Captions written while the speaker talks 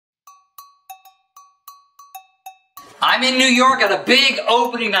I'm in New York at a big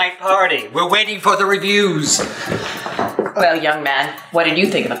opening night party. We're waiting for the reviews. Well, young man, what did you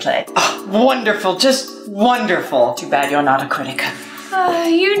think of the play? Oh, wonderful, just wonderful. Too bad you're not a critic.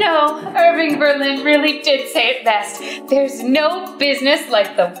 You know, Irving Berlin really did say it best. There's no business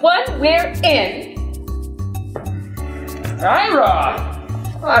like the one we're in. Ira!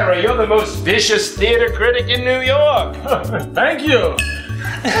 Ira, you're the most vicious theater critic in New York. Thank you.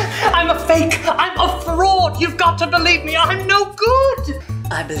 I'm a fake. I'm a fraud. You've got to believe me. I'm no good.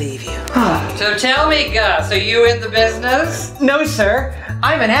 I believe you. So tell me, Gus, are you in the business? No, sir.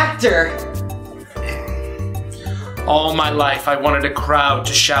 I'm an actor. All my life I wanted a crowd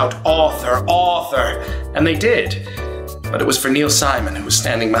to shout, author, author. And they did. But it was for Neil Simon who was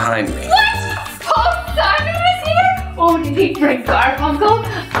standing behind me. What? Paul Simon was here? Oh, did he drink Garfunkel?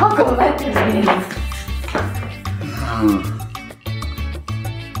 I'll go let him in.